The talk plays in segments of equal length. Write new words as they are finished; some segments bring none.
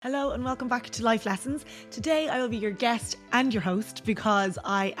Hello and welcome back to Life Lessons. Today I will be your guest and your host because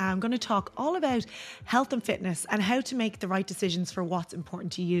I am going to talk all about health and fitness and how to make the right decisions for what's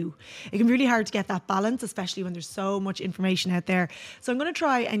important to you. It can be really hard to get that balance, especially when there's so much information out there. So I'm going to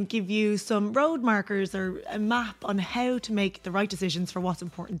try and give you some road markers or a map on how to make the right decisions for what's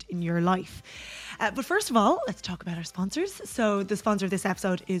important in your life. But first of all, let's talk about our sponsors. So the sponsor of this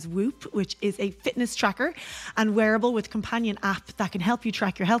episode is Whoop, which is a fitness tracker and wearable with companion app that can help you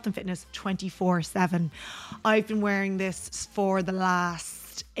track your health and fitness 24/7. I've been wearing this for the last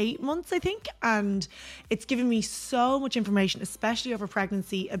 8 months, I think, and it's given me so much information, especially over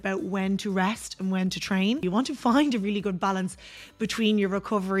pregnancy, about when to rest and when to train. You want to find a really good balance between your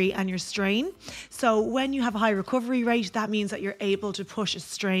recovery and your strain. So when you have a high recovery rate, that means that you're able to push a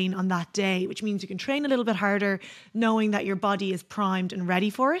strain on that day, which means you can train a little bit harder, knowing that your body is primed and ready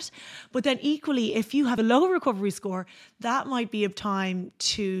for it. But then equally, if you have a low recovery score, that might be a time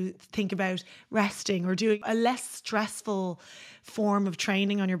to think about resting or doing a less stressful form of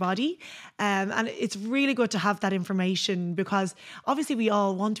training on your body. And it's really good to have that information because obviously we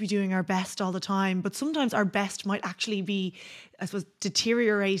all want to be doing our best all the time, but sometimes our best might actually be, I suppose,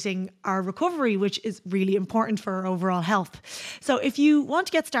 deteriorating our recovery, which is really important for our overall health. So if you want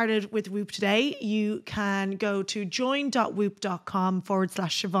to get started with Whoop today, you can go to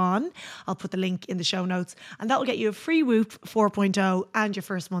join.whoop.com/Siobhan. I'll put the link in the show notes, and that will get you a free Whoop 4.0 and your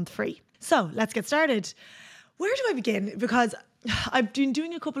first month free. So let's get started. Where do I begin? Because I've been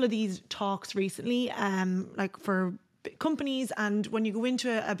doing a couple of these talks recently, like for companies, and when you go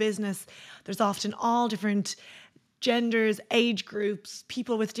into a business, there's often all different genders, age groups,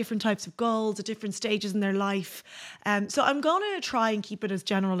 people with different types of goals at different stages in their life. So I'm going to try and keep it as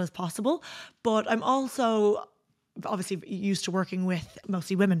general as possible, but I'm also obviously used to working with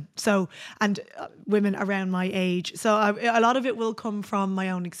mostly women, and women around my age. So a lot of it will come from my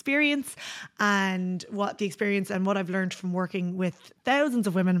own experience and what I've learned from working with thousands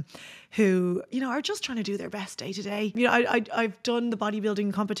of women who, are just trying to do their best day to day. I've done the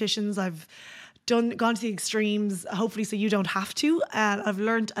bodybuilding competitions. I've gone to the extremes, hopefully so you don't have to. And I've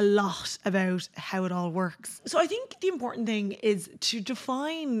learned a lot about how it all works. So I think the important thing is to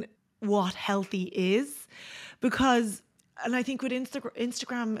define what healthy is. Because, and I think with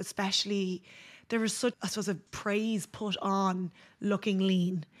Instagram especially, there was such, I suppose, a praise put on looking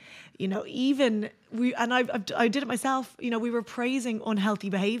lean. I did it myself. We were praising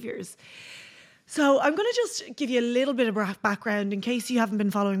unhealthy behaviours. So I'm going to just give you a little bit of background in case you haven't been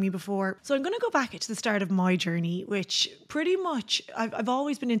following me before. So I'm going to go back to the start of my journey, which pretty much I've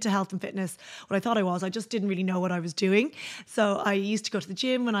always been into health and fitness. What I thought I was, I just didn't really know what I was doing. So I used to go to the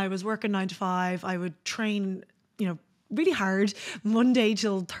gym when I was working 9 to 5. I would train, really hard Monday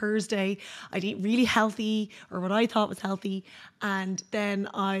till Thursday. I'd eat really healthy, or what I thought was healthy, and then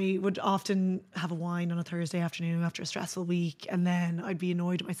I would often have a wine on a Thursday afternoon after a stressful week, and then I'd be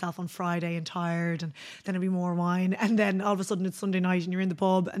annoyed at myself on Friday and tired, and then it'd be more wine, and then all of a sudden it's Sunday night and you're in the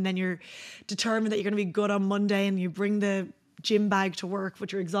pub, and then you're determined that you're going to be good on Monday, and you bring the gym bag to work,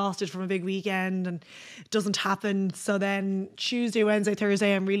 but you're exhausted from a big weekend and it doesn't happen. So then Tuesday, Wednesday,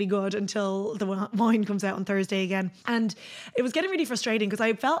 Thursday, I'm really good until the wine comes out on Thursday again. And it was getting really frustrating because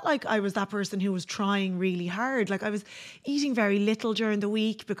I felt like I was that person who was trying really hard. Like I was eating very little during the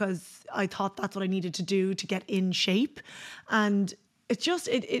week because I thought that's what I needed to do to get in shape. And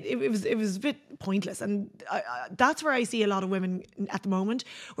it was a bit pointless, and that's where I see a lot of women at the moment,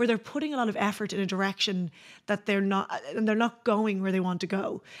 where they're putting a lot of effort in a direction that they're not going where they want to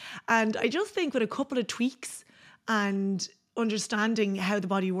go. And I just think with a couple of tweaks and understanding how the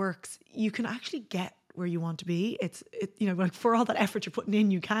body works, you can actually get where you want to be. Like for all that effort you're putting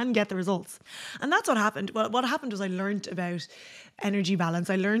in, you can get the results. And that's what happened. Well, what happened was I learned about energy balance.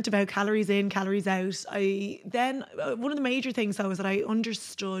 I learned about calories in, calories out. One of the major things though is that I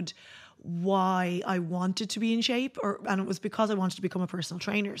understood why I wanted to be in shape, and it was because I wanted to become a personal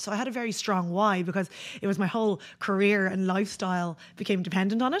trainer. So I had a very strong why, because it was my whole career and lifestyle became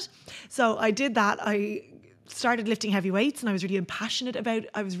dependent on it. So I did that. I started lifting heavy weights, and I was really passionate about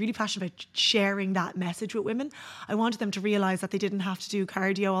sharing that message with women. I wanted them to realize that they didn't have to do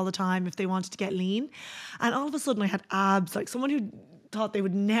cardio all the time if they wanted to get lean. And all of a sudden I had abs, like someone who thought they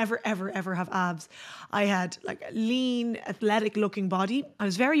would never, ever, ever have abs. I had like a lean, athletic looking body. I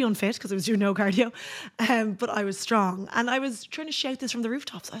was very unfit because I was doing no cardio, but I was strong. And I was trying to shout this from the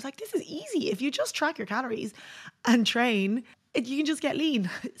rooftops. I was like, this is easy. If you just track your calories and train, you can just get lean.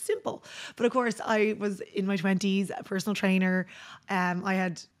 Simple. But of course, I was in my 20s, a personal trainer. I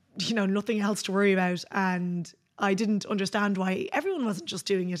had, nothing else to worry about. And I didn't understand why everyone wasn't just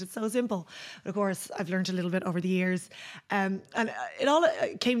doing it. It's so simple. But of course, I've learned a little bit over the years. And it all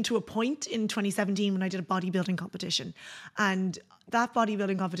came to a point in 2017 when I did a bodybuilding competition. And that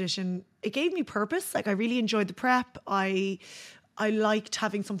bodybuilding competition, it gave me purpose. Like, I really enjoyed the prep. I liked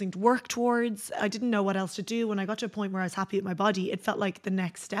having something to work towards. I didn't know what else to do. When I got to a point where I was happy with my body, it felt like the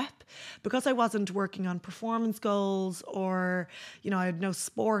next step. Because I wasn't working on performance goals, or, I had no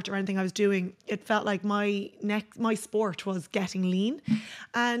sport or anything I was doing, it felt like my sport was getting lean.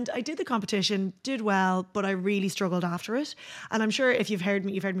 And I did the competition, did well, but I really struggled after it. And I'm sure if you've heard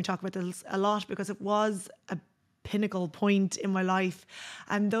me talk about this a lot, because it was a pinnacle point in my life.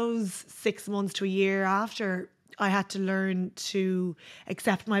 And those 6 months to a year after, I had to learn to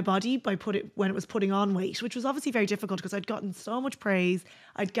accept my body when it was putting on weight, which was obviously very difficult because I'd gotten so much praise.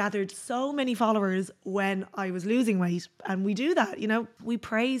 I'd gathered so many followers when I was losing weight. And we do that, we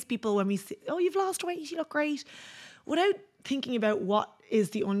praise people when we see, oh, you've lost weight, you look great, without thinking about what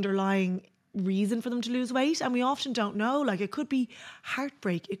is the underlying reason for them to lose weight. And we often don't know. Like, it could be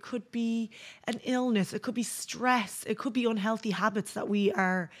heartbreak, it could be an illness, it could be stress, it could be unhealthy habits that we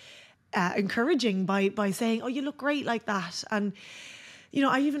are encouraging by saying, oh, you look great like that. And,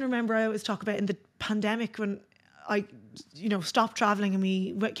 I even remember, I always talk about in the pandemic when I, stopped traveling and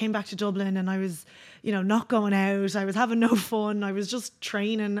we came back to Dublin, and I was, not going out. I was having no fun. I was just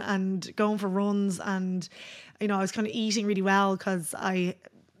training and going for runs, and, I was kind of eating really well because my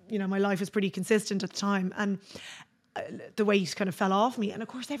life was pretty consistent at the time. And the weight kind of fell off me. And of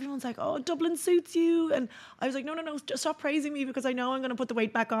course, everyone's like, oh, Dublin suits you. And I was like, no, just stop praising me, because I know I'm going to put the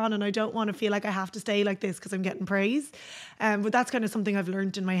weight back on, and I don't want to feel like I have to stay like this because I'm getting praise. But that's kind of something I've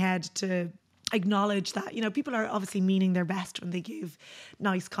learned in my head, to acknowledge that, people are obviously meaning their best when they give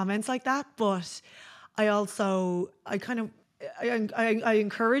nice comments like that. But I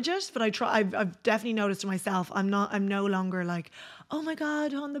encourage it, but I've definitely noticed to myself, I'm no longer like, oh my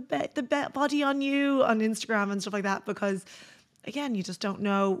God, on the body on you on Instagram and stuff like that, because again, you just don't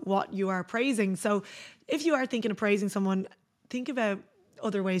know what you are praising. So if you are thinking of praising someone, think about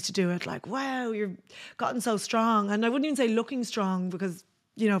other ways to do it. Like, wow, you've gotten so strong. And I wouldn't even say looking strong, because,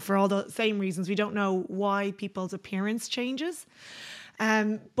 for all the same reasons, we don't know why people's appearance changes.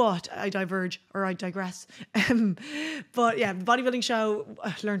 But I digress. But yeah, the bodybuilding show,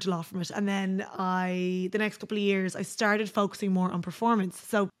 I learned a lot from it. And then the next couple of years, I started focusing more on performance.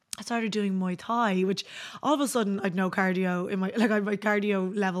 So I started doing Muay Thai, which all of a sudden I'd no cardio my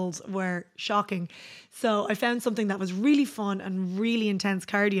cardio levels were shocking. So I found something that was really fun and really intense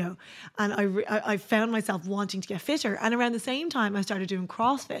cardio. And I found myself wanting to get fitter. And around the same time, I started doing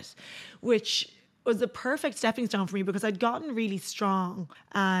CrossFit, which was the perfect stepping stone for me, because I'd gotten really strong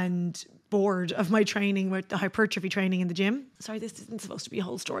and bored of my training with the hypertrophy training in the gym. Sorry, this isn't supposed to be a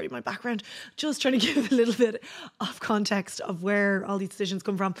whole story of my background. Just trying to give a little bit of context of where all these decisions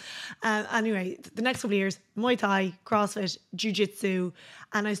come from. Anyway, the next couple of years, Muay Thai, CrossFit, Jiu-Jitsu,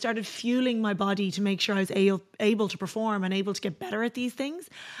 and I started fueling my body to make sure I was able to perform and able to get better at these things.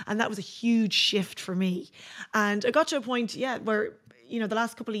 And that was a huge shift for me. And I got to a point, where the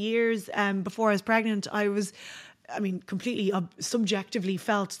last couple of years before I was pregnant, completely subjectively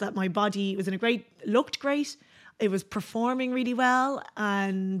felt that my body was looked great. It was performing really well.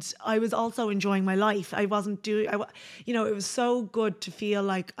 And I was also enjoying my life. It was so good to feel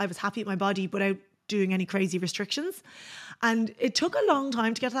like I was happy with my body without doing any crazy restrictions. And it took a long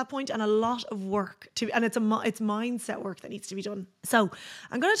time to get to that point, and a lot of work and it's mindset work that needs to be done. So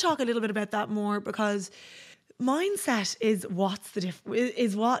I'm going to talk a little bit about that more, because mindset is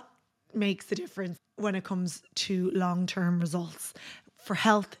what makes the difference when it comes to long-term results for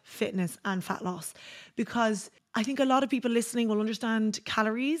health, fitness, and fat loss. Because I think a lot of people listening will understand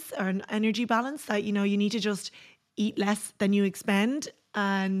calories or an energy balance, that, you need to just eat less than you expend,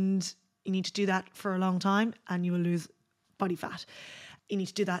 and you need to do that for a long time, and you will lose body fat. You need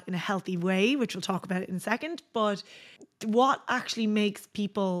to do that in a healthy way, which we'll talk about in a second. But what actually makes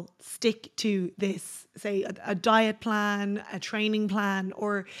people stick to this, say a diet plan, a training plan,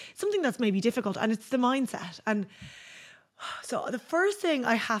 or something that's maybe difficult, and it's the mindset. And so the first thing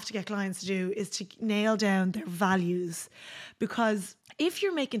I have to get clients to do is to nail down their values, because if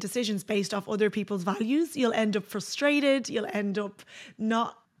you're making decisions based off other people's values, you'll end up frustrated, you'll end up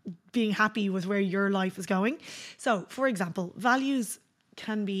not being happy with where your life is going. So, for example, values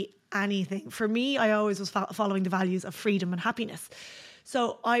can be anything. For me, I always was following the values of freedom and happiness.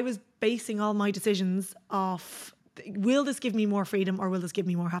 So I was basing all my decisions off, will this give me more freedom or will this give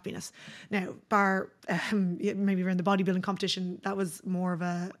me more happiness? Now, maybe around the bodybuilding competition, that was more of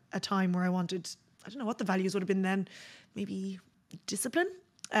a time where I don't know what the values would have been then, maybe discipline.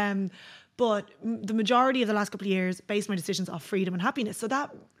 But the majority of the last couple of years based my decisions off freedom and happiness. So that,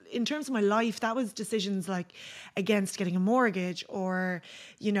 in terms of my life, that was decisions like against getting a mortgage, or,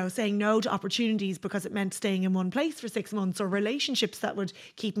 you know, saying no to opportunities because it meant staying in one place for 6 months, or relationships that would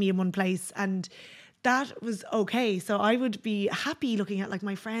keep me in one place. And that was okay. So I would be happy looking at like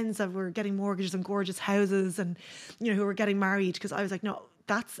my friends that were getting mortgages and gorgeous houses, and, you know, who were getting married, because I was like, no,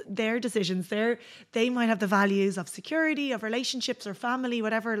 that's their decisions. They might have the values of security, of relationships or family,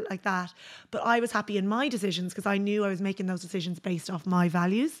 whatever like that. But I was happy in my decisions because I knew I was making those decisions based off my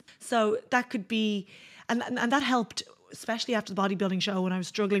values. So that could be, and that helped, especially after the bodybuilding show, when I was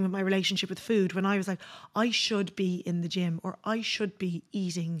struggling with my relationship with food, when I was like, I should be in the gym, or I should be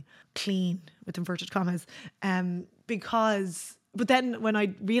eating clean, with inverted commas, but then when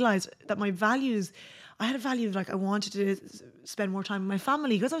I realized that my values, I had a value of like, I wanted to spend more time with my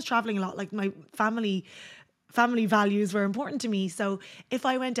family because I was traveling a lot. Like my family values were important to me. So if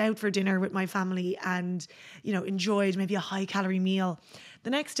I went out for dinner with my family and, you know, enjoyed maybe a high calorie meal, the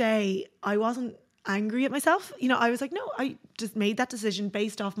next day I wasn't angry at myself. You know, I was like, no, I just made that decision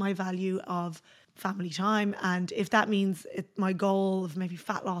based off my value of family time. And if that means my goal of maybe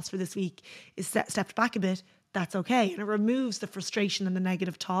fat loss for this week is stepped back a bit, that's okay. And it removes the frustration and the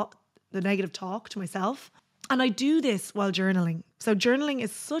negative talk to myself. And I do this while journaling. So journaling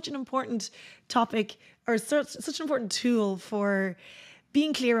is such an important topic, or such an important tool for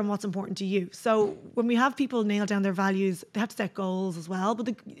being clear on what's important to you. So when we have people nail down their values, they have to set goals as well.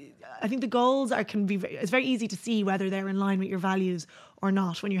 But I think the goals it's very easy to see whether they're in line with your values or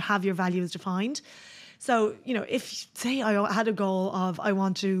not when you have your values defined. So, you know, if say I had a goal of I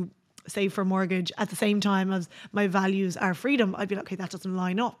want to save for a mortgage at the same time as my values are freedom, I'd be like, okay, that doesn't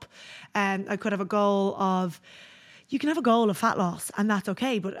line up. And I could have a goal of, you can have a goal of fat loss and that's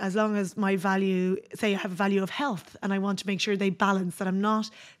okay. But as long as my value, say I have a value of health and I want to make sure they balance, that I'm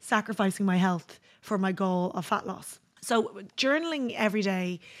not sacrificing my health for my goal of fat loss. So journaling every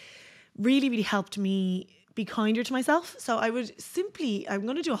day really, really helped me be kinder to myself. So I'm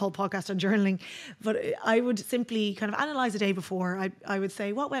going to do a whole podcast on journaling, but I would simply kind of analyze the day before. I would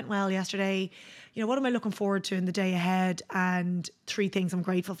say, what went well yesterday? You know, what am I looking forward to in the day ahead? And 3 things I'm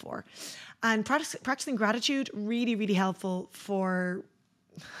grateful for. And practicing gratitude, really, really helpful for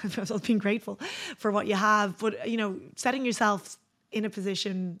being grateful for what you have. But, you know, setting yourself in a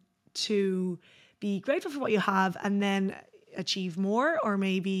position to be grateful for what you have and then achieve more, or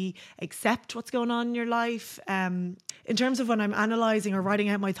maybe accept what's going on in your life. In terms of when I'm analysing or writing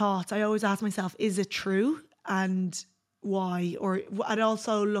out my thoughts, I always ask myself, is it true? And why? Or I'd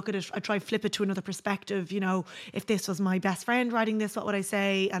also look at it, I try flip it to another perspective. You know, if this was my best friend writing this, what would I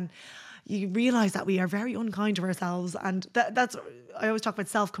say? And you realise that we are very unkind to ourselves. And that's, I always talk about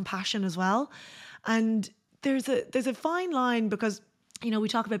self-compassion as well. And there's a fine line, because, you know, we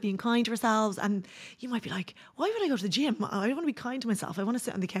talk about being kind to ourselves, and you might be like, why would I go to the gym? I don't want to be kind to myself. I want to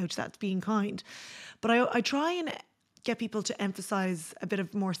sit on the couch. That's being kind. But I try and get people to emphasize a bit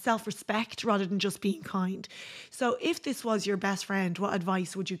of more self-respect rather than just being kind. So if this was your best friend, what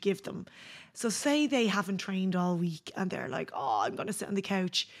advice would you give them? So say they haven't trained all week and they're like, oh, I'm going to sit on the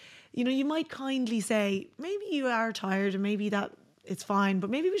couch. You know, you might kindly say, maybe you are tired and maybe that it's fine, but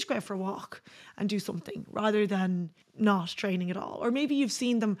maybe we should go out for a walk and do something rather than not training at all. Or maybe you've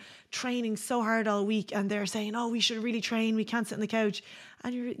seen them training so hard all week and they're saying, oh, we should really train, we can't sit on the couch.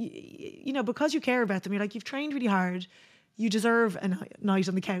 And you know, because you care about them, you're like, you've trained really hard, you deserve a night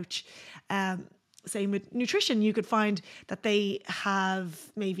on the couch. Same with nutrition. You could find that they have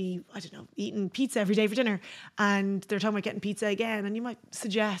maybe, I don't know, eaten pizza every day for dinner and they're talking about getting pizza again. And you might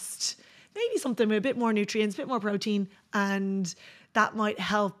suggest maybe something with a bit more nutrients, a bit more protein, and that might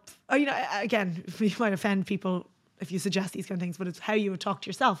help. Or, you know, again, you might offend people if you suggest these kind of things, but it's how you would talk to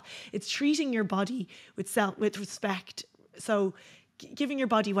yourself. It's treating your body with respect. So giving your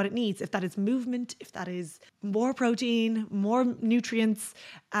body what it needs, if that is movement, if that is more protein, more nutrients.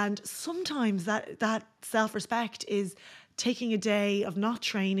 And sometimes that self-respect is taking a day of not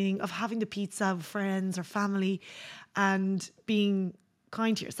training, of having the pizza with friends or family, and being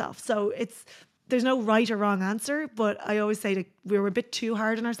kind to yourself. So there's no right or wrong answer, but I always say that we're a bit too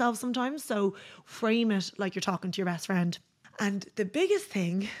hard on ourselves sometimes. So frame it like you're talking to your best friend. And the biggest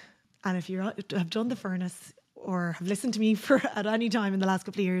thing, and if you have done the furnace or have listened to me at any time in the last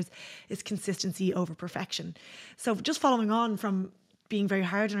couple of years, is consistency over perfection. So just following on from being very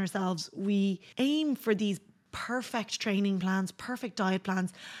hard on ourselves, we aim for these perfect training plans, perfect diet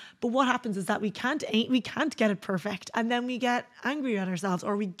plans. But what happens is that we can't get it perfect. And then we get angry at ourselves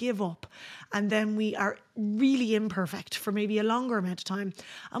or we give up. And then we are really imperfect for maybe a longer amount of time.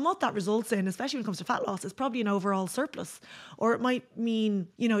 And what that results in, especially when it comes to fat loss, is probably an overall surplus. Or it might mean,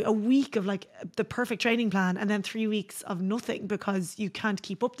 a week of like the perfect training plan and then 3 weeks of nothing because you can't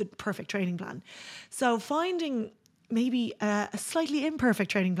keep up the perfect training plan. So finding maybe a slightly imperfect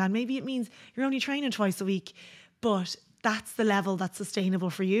training plan, maybe it means you're only training twice a week, but that's the level that's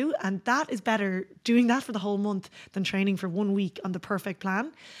sustainable for you. And that is better doing that for the whole month than training for 1 week on the perfect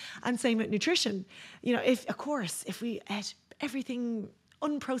plan. And same with nutrition. If we ate everything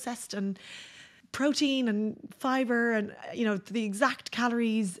unprocessed and protein and fiber and, the exact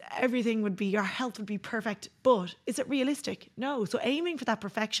calories, our health would be perfect. But is it realistic? No. So aiming for that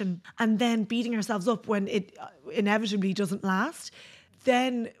perfection and then beating ourselves up when it inevitably doesn't last,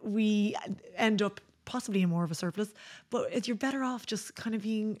 then we end up possibly in more of a surplus, but you're better off just kind of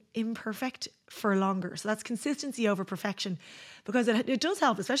being imperfect for longer. So that's consistency over perfection, because it does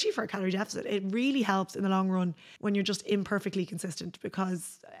help, especially for a calorie deficit. It really helps in the long run when you're just imperfectly consistent,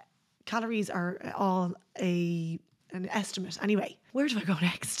 because calories are all an estimate. Anyway, where do I go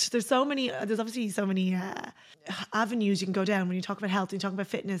next? There's obviously so many avenues you can go down when you talk about health, when you talk about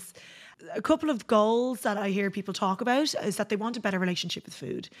fitness. A couple of goals that I hear people talk about is that they want a better relationship with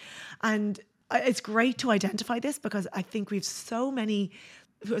food. And it's great to identify this, because I think we've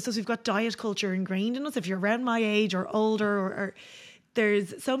we've got diet culture ingrained in us. If you're around my age or older, or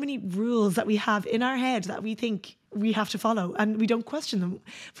there's so many rules that we have in our head that we think we have to follow and we don't question them.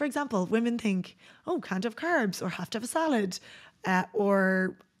 For example, women think, can't have carbs, or have to have a salad,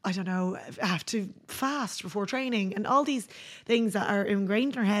 or I don't know, have to fast before training, and all these things that are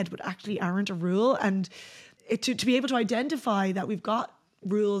ingrained in our head but actually aren't a rule. And to be able to identify that we've got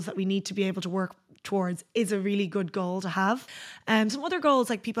rules that we need to be able to work towards is a really good goal to have. Some other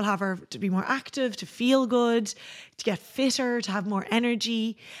goals like people have are to be more active, to feel good, to get fitter, to have more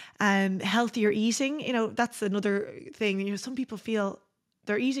energy, healthier eating. That's another thing. Some people feel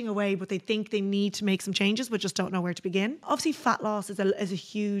they're eating away, but they think they need to make some changes, but just don't know where to begin. Obviously, fat loss is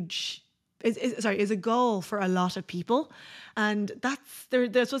a goal for a lot of people, and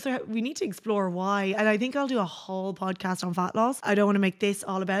we need to explore why. And I think I'll do a whole podcast on fat loss. I don't want to make this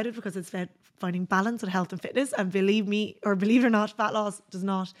all about it, because it's about finding balance in health and fitness. And believe it or not, fat loss does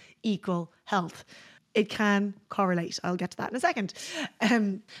not equal health. It can correlate. I'll get to that in a second.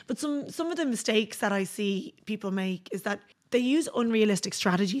 But some of the mistakes that I see people make is that they use unrealistic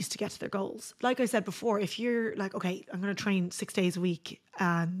strategies to get to their goals. Like I said before, if you're like, okay, I'm going to train 6 days a week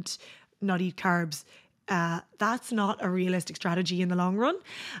and not eat carbs, that's not a realistic strategy in the long run.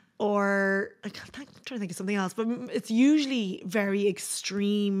 Or I'm trying to think of something else, but it's usually very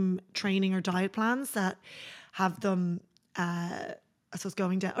extreme training or diet plans that have them,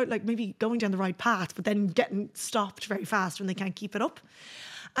 going down, or like maybe going down the right path, but then getting stopped very fast when they can't keep it up.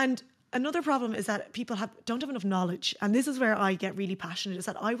 And another problem is that people don't have enough knowledge. And this is where I get really passionate, is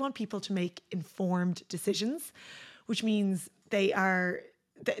that I want people to make informed decisions, which means they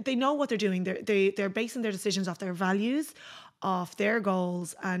know what they're doing. They're basing their decisions off their values, off their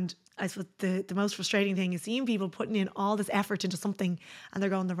goals. And I suppose the most frustrating thing is seeing people putting in all this effort into something and they're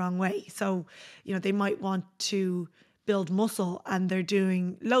going the wrong way. So, they might want to build muscle and they're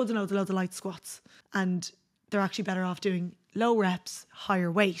doing loads and loads and loads of light squats, and they're actually better off doing low reps,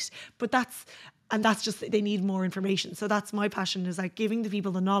 higher weight. But that's just, they need more information. So that's my passion, is like giving the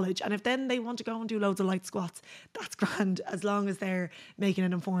people the knowledge. And if then they want to go and do loads of light squats, that's grand, as long as they're making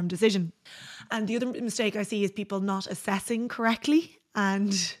an informed decision. And the other mistake I see is people not assessing correctly.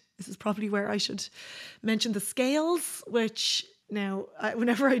 And this is probably where I should mention the scales, which now,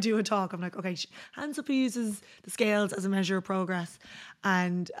 whenever I do a talk, I'm like, okay, Hands Up uses the scales as a measure of progress.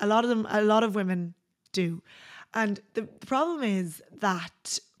 And a lot of women do. And the problem is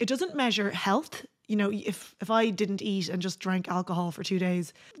that it doesn't measure health. If I didn't eat and just drank alcohol for 2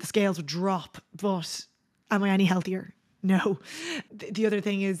 days, the scales would drop. But am I any healthier? No. The other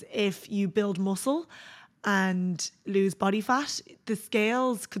thing is, if you build muscle and lose body fat, the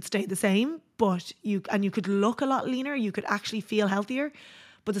scales could stay the same, but you could look a lot leaner. You could actually feel healthier,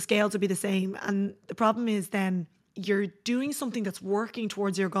 but the scales would be the same. And the problem is then, you're doing something that's working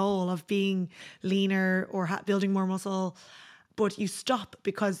towards your goal of being leaner or building more muscle, but you stop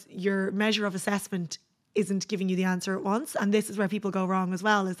because your measure of assessment isn't giving you the answer at once. And this is where people go wrong as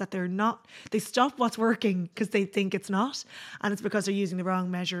well, is that they stop what's working because they think it's not. And it's because they're using the wrong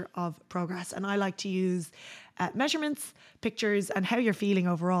measure of progress. And I like to use measurements, pictures, and how you're feeling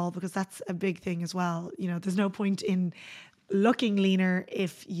overall, because that's a big thing as well. There's no point in looking leaner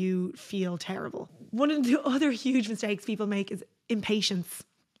if you feel terrible. One of the other huge mistakes people make is impatience.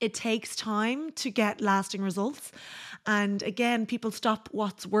 It takes time to get lasting results. And again, people stop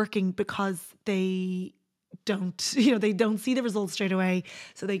what's working because they don't, they don't see the results straight away.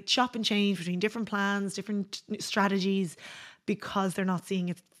 So they chop and change between different plans, different strategies, because they're not seeing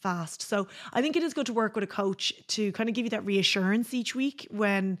it fast. So I think it is good to work with a coach to kind of give you that reassurance each week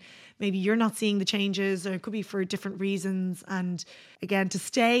when maybe you're not seeing the changes, or it could be for different reasons. And again, to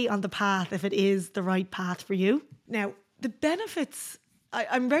stay on the path if it is the right path for you. Now, the benefits,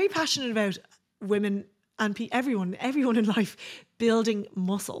 I'm very passionate about women and everyone in life building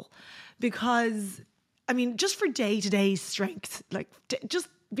muscle, because just for day-to-day strength, like just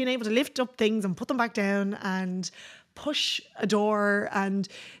being able to lift up things and put them back down and push a door and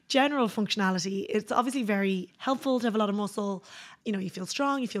general functionality, it's obviously very helpful to have a lot of muscle. You feel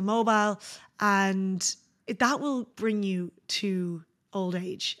strong, you feel mobile, and that will bring you to old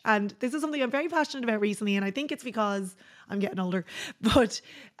age. And this is something I'm very passionate about recently, and I think it's because I'm getting older. But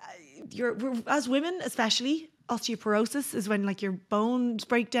as women especially, osteoporosis is when like your bones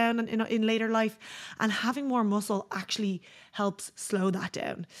break down in later life, and having more muscle actually helps slow that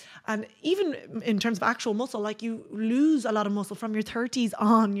down. And even in terms of actual muscle, like you lose a lot of muscle from your 30s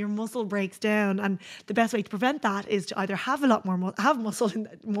on, your muscle breaks down, and the best way to prevent that is to either have a lot more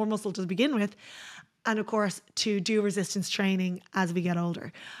more muscle to begin with, and of course, to do resistance training as we get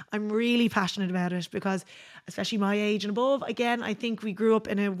older. I'm really passionate about it because, especially my age and above, again, I think we grew up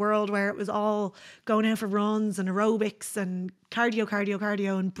in a world where it was all going out for runs and aerobics and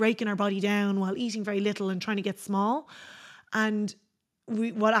cardio, and breaking our body down while eating very little and trying to get small. And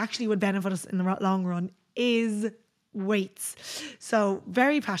what actually would benefit us in the long run is weights. So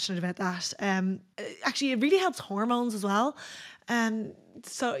very passionate about that. Actually, it really helps hormones as well.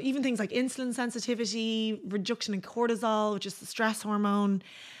 So even things like insulin sensitivity, reduction in cortisol, which is the stress hormone,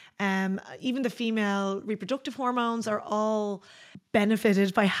 even the female reproductive hormones are all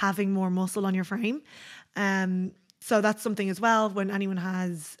benefited by having more muscle on your frame. So that's something as well when anyone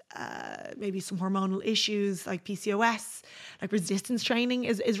has maybe some hormonal issues like PCOS, like resistance training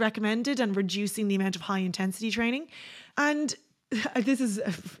is recommended, and reducing the amount of high intensity training. And this is,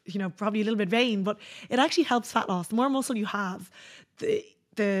 probably a little bit vain, but it actually helps fat loss. The more muscle you have,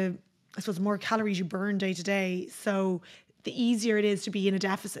 the more calories you burn day to day. So the easier it is to be in a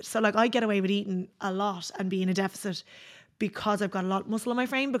deficit. So like I get away with eating a lot and be in a deficit because I've got a lot of muscle on my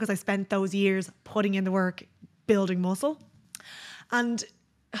frame, because I spent those years putting in the work, building muscle. And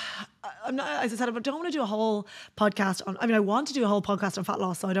I'm not, as I said, I don't want to do a whole podcast on, I want to do a whole podcast on fat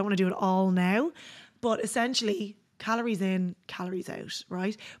loss, so I don't want to do it all now. But essentially, calories in, calories out,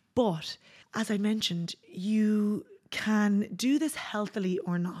 right? But as I mentioned, you can do this healthily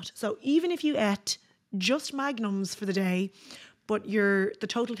or not. So even if you ate just magnums for the day, but the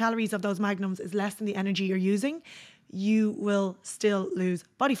total calories of those magnums is less than the energy you're using, you will still lose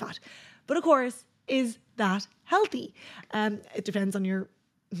body fat. But of course, is that healthy? It depends on your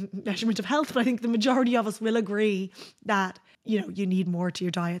measurement of health, but I think the majority of us will agree that, you need more to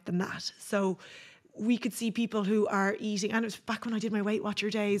your diet than that. So we could see people who are eating, and it was back when I did my Weight Watcher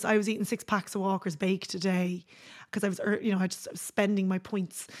days, I was eating 6 packs of Walker's Baked a day because I was, I was spending my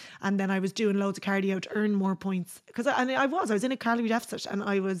points, and then I was doing loads of cardio to earn more points because I was in a calorie deficit and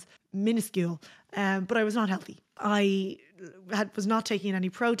I was minuscule, but I was not healthy. I was not taking any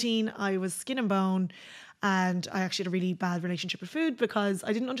protein. I was skin and bone. And I actually had a really bad relationship with food because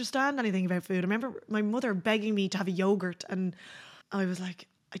I didn't understand anything about food. I remember my mother begging me to have a yogurt, and I was like,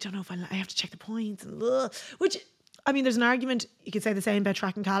 I don't know if I have to check the points, and which, there's an argument you could say the same about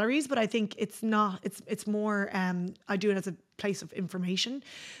tracking calories, but I think it's not. It's more. I do it as a place of information.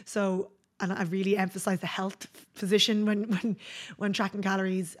 So, and I really emphasize the health position when tracking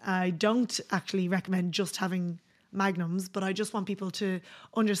calories. I don't actually recommend just having magnums, but I just want people to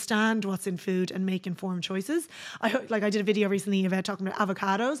understand what's in food and make informed choices. I did a video recently about talking about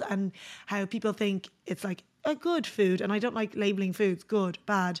avocados and how people think it's like a good food, and I don't like labeling foods good,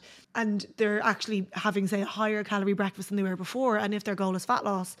 bad, and they're actually having, say, a higher calorie breakfast than they were before, and if their goal is fat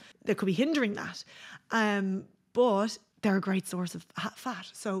loss, they could be hindering that. But they're a great source of fat.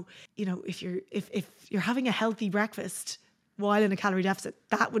 So, if you're having a healthy breakfast while in a calorie deficit,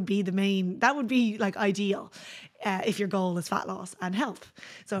 that would be like ideal if your goal is fat loss and health.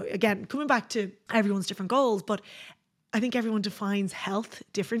 So again, coming back to everyone's different goals, but I think everyone defines health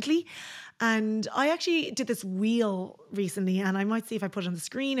differently. And I actually did this wheel recently, and I might see if I put it on the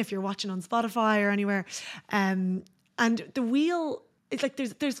screen if you're watching on Spotify or anywhere. And the wheel, it's like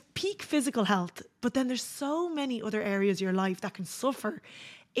there's peak physical health, but then there's so many other areas of your life that can suffer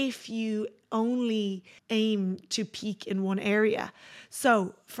if you only aim to peak in one area.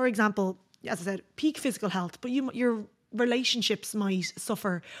 So, for example, as I said, peak physical health, but your relationships might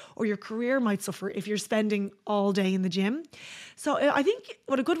suffer, or your career might suffer if you're spending all day in the gym. So I think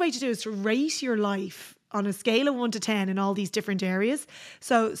what a good way to do is to rate your life on a scale of 1 to 10 in all these different areas.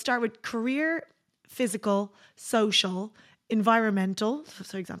 So start with career, physical, social, environmental. So,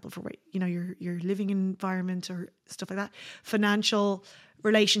 for example, for your living environment or stuff like that, financial,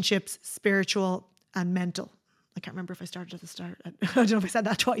 relationships, spiritual, and mental. I can't remember if I started at the start. I don't know if I said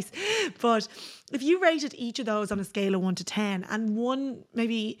that twice. But if you rated each of those on a scale of 1 to 10, and 1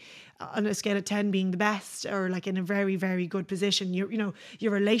 maybe on a scale of 10 being the best, or like in a very, very good position,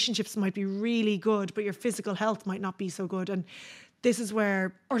 your relationships might be really good, but your physical health might not be so good. And this is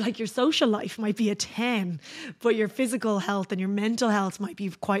where, or like your social life might be a 10, but your physical health and your mental health might be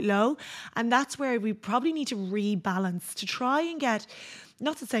quite low. And that's where we probably need to rebalance to try and get,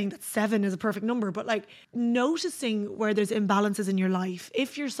 not to saying that 7 is a perfect number, but like noticing where there's imbalances in your life.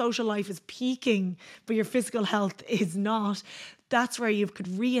 If your social life is peaking, but your physical health is not, that's where you could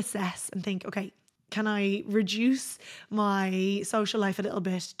reassess and think, okay, can I reduce my social life a little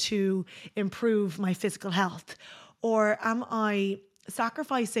bit to improve my physical health? Or am I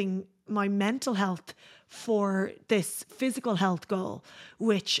sacrificing my mental health for this physical health goal,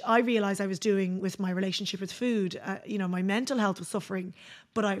 which I realized I was doing with my relationship with food? My mental health was suffering,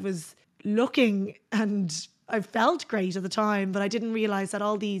 but I was looking and I felt great at the time, but I didn't realize that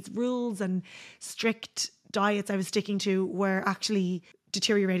all these rules and strict diets I was sticking to were actually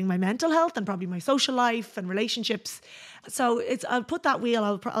deteriorating my mental health and probably my social life and relationships. So I'll put that wheel,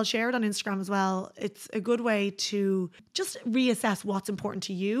 I'll share it on Instagram as well. It's a good way to just reassess what's important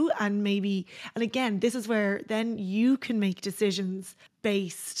to you, and again, this is where then you can make decisions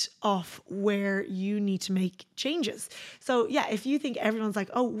based off where you need to make changes. So yeah, if you think everyone's like,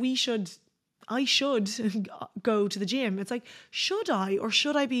 oh, I should go to the gym. It's like, should I? Or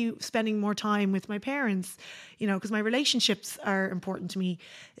should I be spending more time with my parents? Because my relationships are important to me.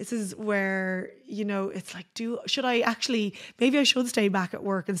 This is where, it's like, maybe I should stay back at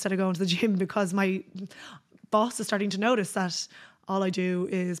work instead of going to the gym, because my boss is starting to notice that all I do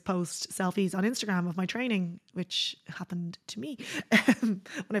is post selfies on Instagram of my training, which happened to me when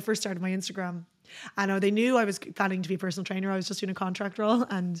I first started my Instagram. I know they knew I was planning to be a personal trainer. I was just doing a contract role,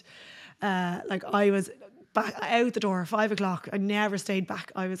 and I was back out the door at 5 o'clock. I never stayed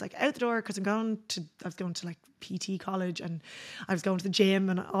back. I was like out the door because I was going to like PT college, and I was going to the gym,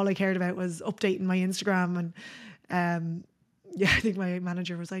 and all I cared about was updating my Instagram. And I think my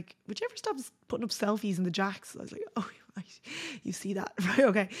manager was like, would you ever stop putting up selfies in the jacks? I was like, oh, you see that, right?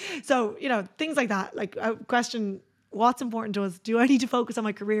 Okay. So, things like that, like a question, what's important to us? Do I need to focus on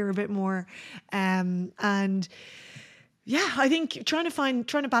my career a bit more? And yeah, I think trying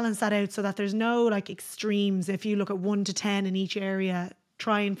to balance that out so that there's no like extremes. If you look at 1 to 10 in each area,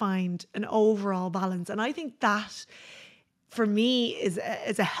 try and find an overall balance. And I think that for me is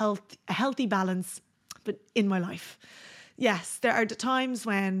a healthy balance, but in my life. Yes, there are times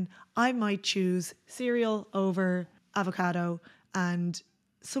when I might choose cereal over avocado, and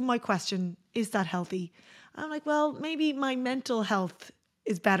some might question, is that healthy? I'm like, well, maybe my mental health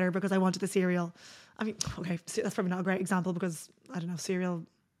is better because I wanted the cereal. I mean, okay, that's probably not a great example because, I don't know, cereal,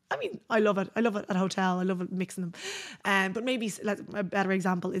 I mean, I love it. I love it at a hotel. I love it mixing them. But maybe a better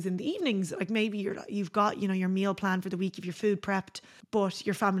example is in the evenings. Like maybe you've got, your meal plan for the week, if your food prepped, but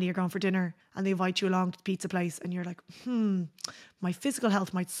your family are going for dinner and they invite you along to the pizza place, and you're like, my physical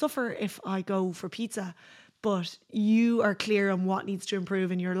health might suffer if I go for pizza, but you are clear on what needs to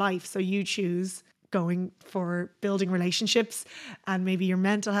improve in your life. So you choose going for building relationships, and maybe your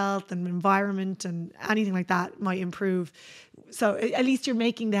mental health and environment and anything like that might improve. So at least you're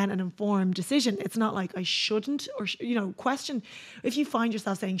making then an informed decision. It's not like I shouldn't, or, question. If you find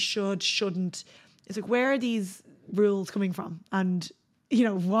yourself saying should, shouldn't, it's like, where are these rules coming from? And,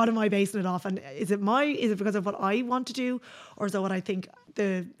 what am I basing it off? And is it because of what I want to do? Or is it what I think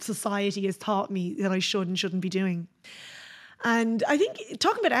the society has taught me that I should and shouldn't be doing? And I think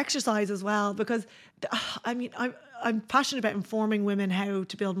talking about exercise as well, because I'm passionate about informing women how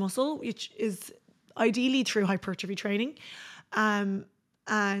to build muscle, which is ideally through hypertrophy training. And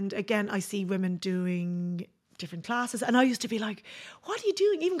again, I see women doing different classes, and I used to be like, what are you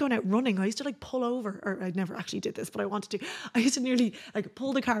doing? Even going out running, I used to like pull over, or I never actually did this, but I wanted to. I used to nearly like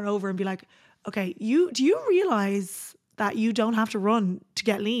pull the car over and be like, okay, do you realize that you don't have to run to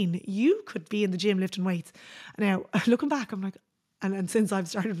get lean? You could be in the gym lifting weights. Now, looking back, I'm like, and since I've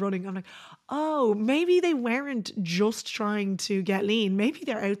started running, I'm like, oh, maybe they weren't just trying to get lean. Maybe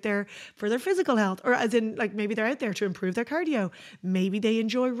they're out there for their physical health, or as in like, maybe they're out there to improve their cardio. Maybe they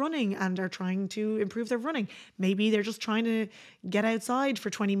enjoy running and are trying to improve their running. Maybe they're just trying to get outside for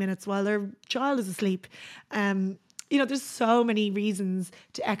 20 minutes while their child is asleep. There's so many reasons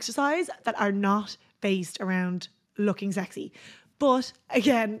to exercise that are not based around looking sexy. But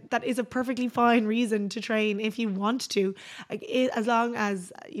again, that is a perfectly fine reason to train if you want to, like, as long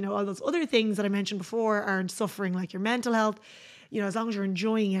as, all those other things that I mentioned before aren't suffering, like your mental health, as long as you're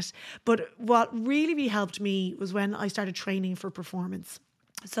enjoying it. But what really, really helped me was when I started training for performance.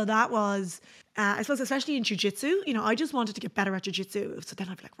 So that was, I suppose, especially in jiu-jitsu, I just wanted to get better at jiu-jitsu. So then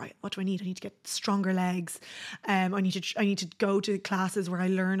I'd be like, right, what do I need? I need to get stronger legs. I need to go to classes where I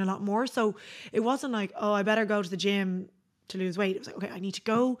learn a lot more. So it wasn't like, oh, I better go to the gym to lose weight. It was like, okay, I need to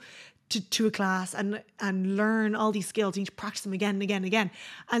go to a class and learn all these skills. I need to practice them again and again and again.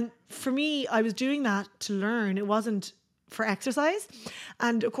 And for me, I was doing that to learn. It wasn't for exercise.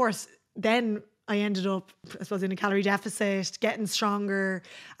 And of course, then I ended up, I suppose, in a calorie deficit, getting stronger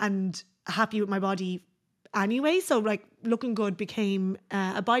and happy with my body anyway. So like looking good became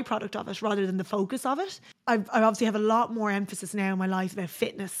a byproduct of it rather than the focus of it. I obviously have a lot more emphasis now in my life about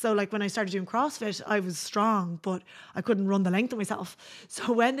fitness. So like when I started doing CrossFit, I was strong, but I couldn't run the length of myself.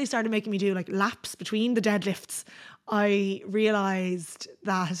 So when they started making me do like laps between the deadlifts, I realized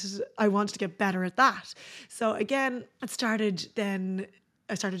that I wanted to get better at that. So again, I started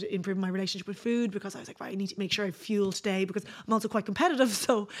improving my relationship with food, because I was like, right, I need to make sure I fuel today, because I'm also quite competitive.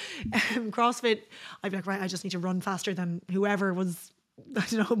 So CrossFit, I'd be like, right, I just need to run faster than whoever was, I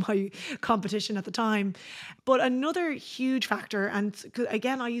don't know, my competition at the time. But another huge factor, and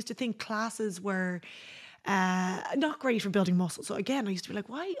again, I used to think classes were not great for building muscle. So again, I used to be like,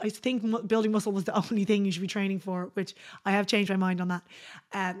 why? I think building muscle was the only thing you should be training for, which I have changed my mind on that.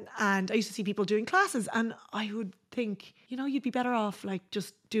 And I used to see people doing classes, and I would think, you'd be better off like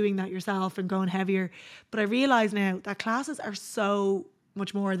just doing that yourself and going heavier. But I realize now that classes are so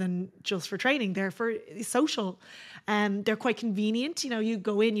much more than just for training. They're for social. They're quite convenient. You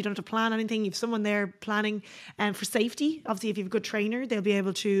go in, you don't have to plan anything. You've someone there planning, and for safety. Obviously, if you have a good trainer, they'll be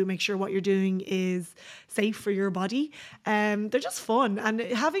able to make sure what you're doing is safe for your body. They're just fun, and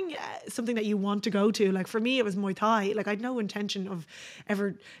having something that you want to go to. Like for me, it was Muay Thai. Like I had no intention of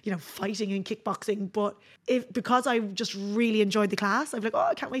ever, fighting and kickboxing, but because I just really enjoyed the class, I'm like, oh,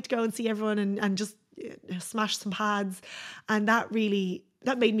 I can't wait to go and see everyone and just smash some pads. And that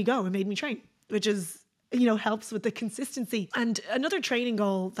made me go and made me train, which is, helps with the consistency. And another training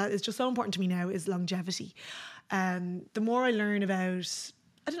goal that is just so important to me now is longevity. The more I learn about,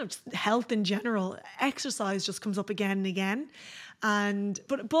 I don't know, just health in general, exercise just comes up again and again.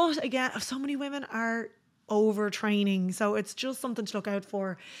 But again, so many women are overtraining. So it's just something to look out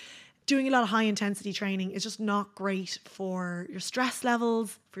for. Doing a lot of high intensity training is just not great for your stress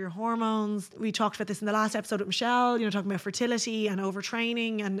levels, for your hormones. We talked about this in the last episode with Michelle, talking about fertility and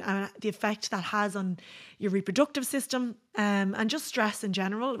overtraining and the effect that has on your reproductive system, and just stress in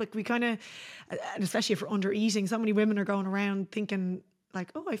general. Like we kind of, and especially if we're under eating, so many women are going around thinking like,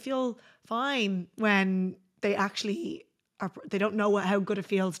 oh, I feel fine, when they actually they don't know how good it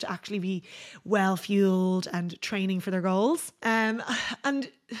feels to actually be well fueled and training for their goals. And I'm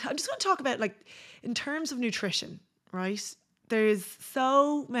just going to talk about, like, in terms of nutrition, right? There's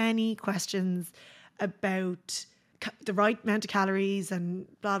so many questions about the right amount of calories and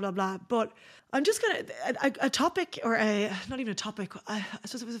blah, blah, blah. But I'm just going to, a topic, or not even a topic, I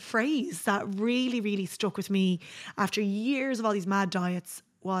suppose it was a phrase that really, really stuck with me after years of all these mad diets,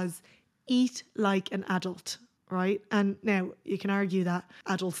 was eat like an adult. Right. And now you can argue that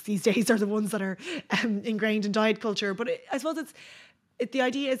adults these days are the ones that are ingrained in diet culture. But I suppose the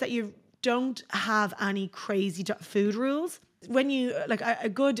idea is that you don't have any crazy food rules. When you, like, a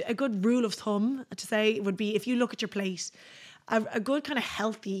good rule of thumb to say would be, if you look at your plate, a good kind of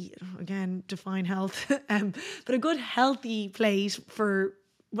healthy, again, define health, but a good healthy plate for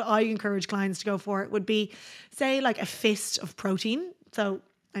what I encourage clients to go for would be, say, like a fist of protein. So,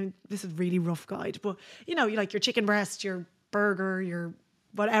 and this is a really rough guide, but you like your chicken breast, your burger, your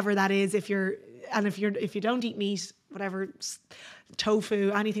whatever that is, if you don't eat meat, whatever, tofu,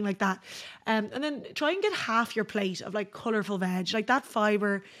 anything like that. And then try and get half your plate of like colourful veg, like that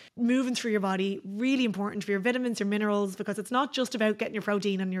fibre moving through your body, really important for your vitamins, your minerals, because it's not just about getting your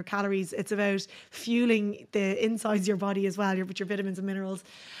protein and your calories, it's about fueling the insides of your body as well, with your vitamins and minerals.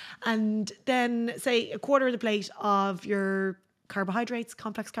 And then say a quarter of the plate of your carbohydrates,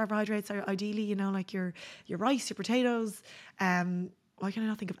 complex carbohydrates, are ideally, like your rice, your potatoes. Why can I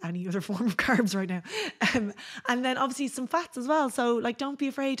not think of any other form of carbs right now? And then obviously some fats as well. So like, don't be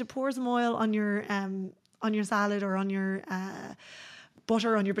afraid to pour some oil on your salad, or on your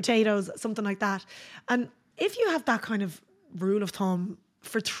butter on your potatoes, something like that. And if you have that kind of rule of thumb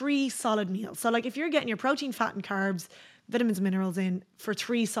for 3 solid meals, so like if you're getting your protein, fat and carbs, vitamins and minerals in for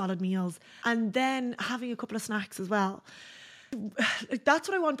 3 solid meals, and then having a couple of snacks as well, that's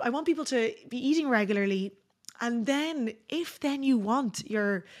what I want. I want people to be eating regularly And then if then you want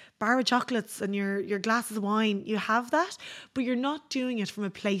your bar of chocolates and your glasses of wine, you have that, but you're not doing it from a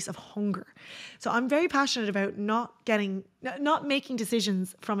place of hunger. So I'm very passionate about not making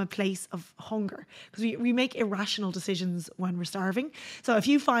decisions from a place of hunger, because we make irrational decisions when we're starving. So if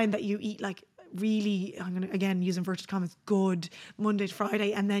you find that you eat like really, I'm going to again use inverted commas, good Monday to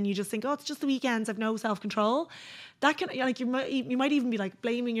Friday, and then you just think, oh, it's just the weekends, I've no self-control, that can, like, you might even be like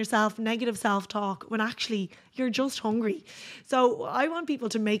blaming yourself, negative self-talk, when actually you're just hungry. So I want people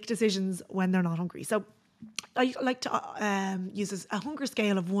to make decisions when they're not hungry. So I like to use a hunger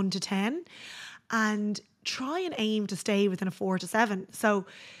scale of 1 to 10 and try and aim to stay within a 4 to 7. So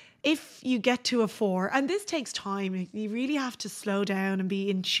if you get to a 4, and this takes time, you really have to slow down and be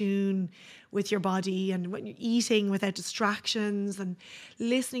in tune with your body, and when you're eating without distractions and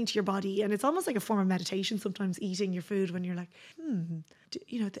listening to your body. And it's almost like a form of meditation sometimes, eating your food when you're like, am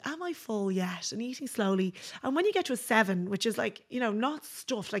I full yet? And eating slowly. And when you get to a 7, which is like, not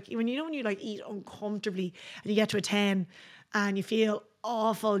stuffed, like when you like eat uncomfortably, and you get to a 10 and you feel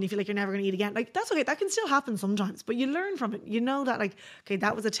awful and you feel like you're never going to eat again, like, that's okay. That can still happen sometimes, but you learn from it. You know that, like, okay,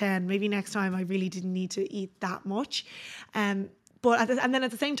 that was a 10. Maybe next time I really didn't need to eat that much. But and then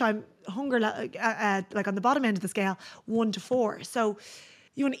at the same time, hunger, like on the bottom end of the scale, 1 to 4. So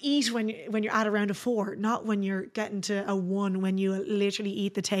you want to eat when you're at around a 4, not when you're getting to a 1, when you literally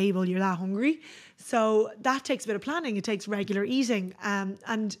eat the table, you're that hungry. So that takes a bit of planning. It takes regular eating.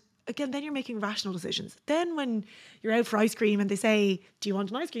 And again, then you're making rational decisions. Then when you're out for ice cream and they say, do you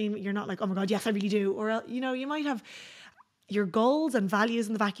want an ice cream? You're not like, oh my God, yes, I really do. Or, you might have your goals and values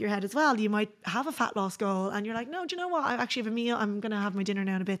in the back of your head as well. You might have a fat loss goal and you're like, no, do you know what? I actually have a meal. I'm going to have my dinner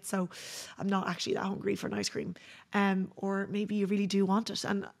now in a bit, so I'm not actually that hungry for an ice cream. Or maybe you really do want it.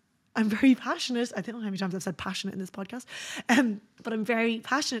 And I'm very passionate. I don't know how many times I've said passionate in this podcast. But I'm very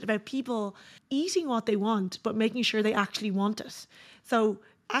passionate about people eating what they want, but making sure they actually want it. So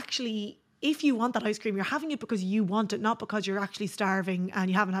actually, if you want that ice cream, you're having it because you want it, not because you're actually starving and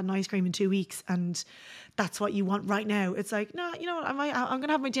you haven't had an ice cream in 2 weeks and that's what you want right now. It's like, no, you know what, I'm going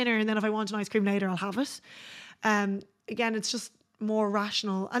to have my dinner, and then if I want an ice cream later, I'll have it. Again, it's just more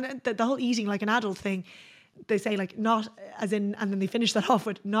rational. And the whole eating like an adult thing, they say, like, not as in, and then they finish that off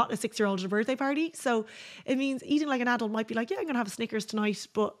with not a 6-year-old at a birthday party. So it means eating like an adult might be like, yeah, I'm going to have a Snickers tonight,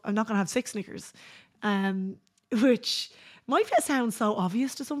 but I'm not going to have 6 Snickers. Which might sound so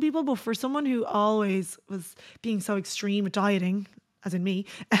obvious to some people, but for someone who always was being so extreme with dieting, as in me,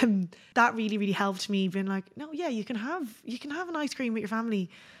 that really, really helped me, being like, no, yeah, you can have an ice cream with your family.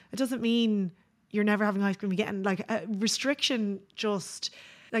 It doesn't mean you're never having ice cream again. Like, a restriction, just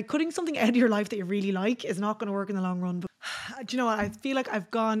like cutting something out of your life that you really like, is not going to work in the long run. But do you know what? I feel like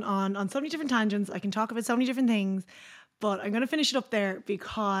I've gone on so many different tangents. I can talk about so many different things, but I'm going to finish it up there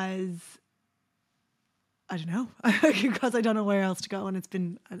because I don't know, because I don't know where else to go, and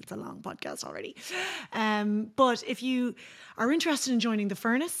it's a long podcast already. But if you are interested in joining the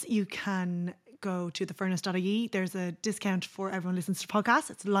Furnace, you can go to thefurnace.ie. There's a discount for everyone who listens to podcasts.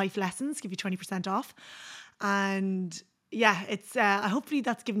 It's Life Lessons, give you 20% off. And yeah, it's hopefully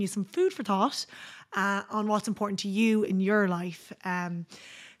that's given you some food for thought on what's important to you in your life.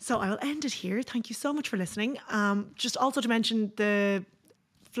 So I will end it here. Thank you so much for listening. Just also to mention the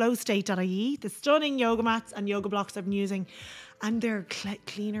flowstate.ie, the stunning yoga mats and yoga blocks I've been using, and their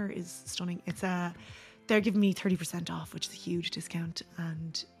cleaner is stunning. They're giving me 30% off, which is a huge discount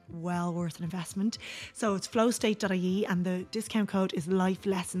and well worth an investment. So it's flowstate.ie, and the discount code is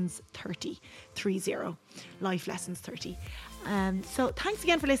LifeLessons30, 30 LifeLessons30. So thanks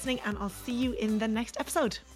again for listening, and I'll see you in the next episode.